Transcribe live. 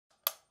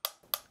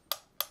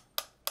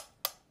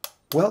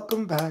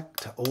Welcome back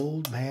to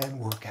Old Man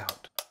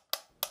Workout.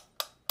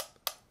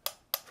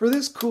 For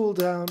this cool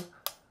down,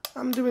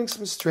 I'm doing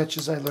some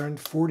stretches I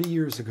learned 40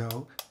 years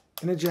ago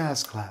in a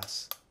jazz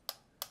class.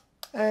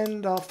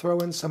 And I'll throw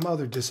in some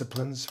other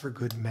disciplines for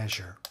good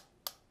measure.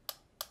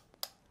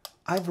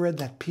 I've read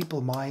that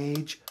people my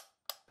age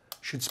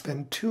should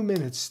spend 2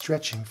 minutes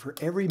stretching for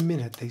every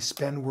minute they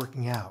spend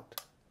working out.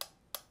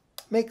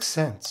 Makes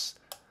sense,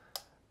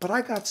 but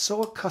I got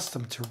so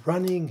accustomed to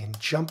running and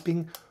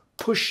jumping,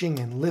 pushing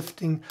and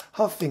lifting,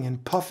 huffing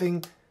and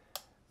puffing,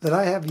 that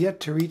I have yet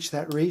to reach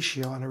that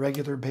ratio on a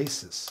regular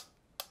basis.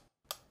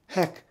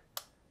 Heck,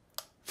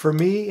 for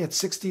me at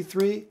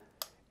 63,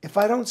 if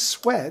I don't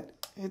sweat,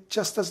 it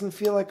just doesn't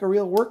feel like a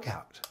real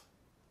workout.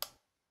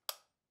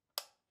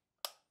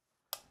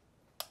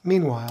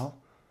 Meanwhile,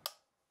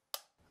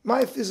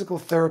 my physical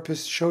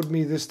therapist showed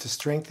me this to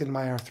strengthen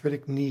my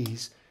arthritic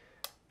knees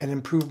and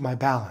improve my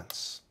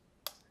balance.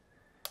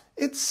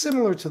 It's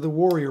similar to the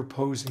warrior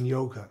pose in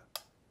yoga.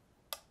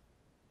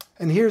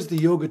 And here's the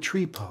yoga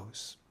tree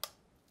pose.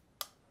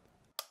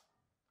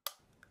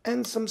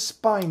 And some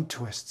spine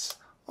twists,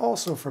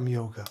 also from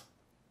yoga.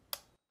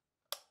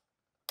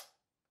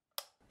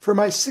 For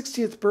my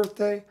 60th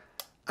birthday,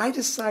 I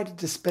decided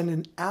to spend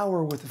an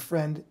hour with a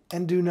friend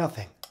and do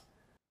nothing.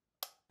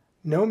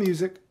 No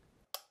music,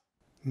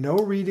 no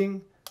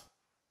reading,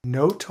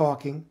 no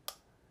talking,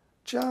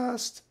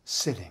 just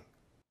sitting.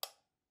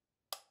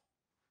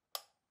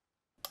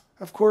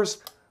 Of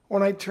course,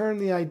 when I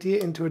turned the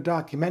idea into a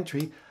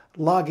documentary,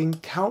 logging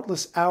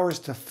countless hours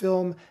to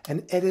film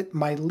and edit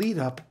my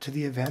lead-up to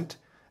the event,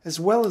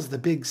 as well as the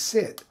big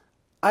sit,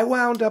 I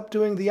wound up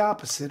doing the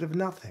opposite of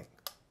nothing.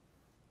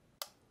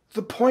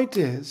 The point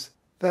is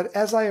that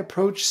as I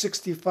approach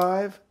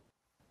 65,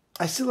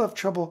 I still have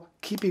trouble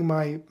keeping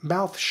my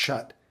mouth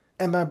shut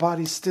and my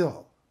body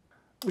still,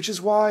 which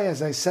is why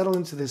as I settle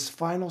into this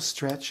final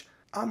stretch,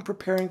 I'm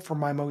preparing for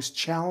my most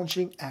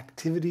challenging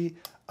activity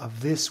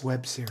of this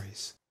web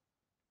series.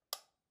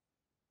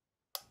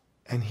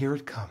 And here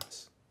it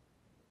comes.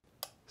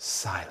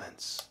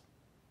 Silence.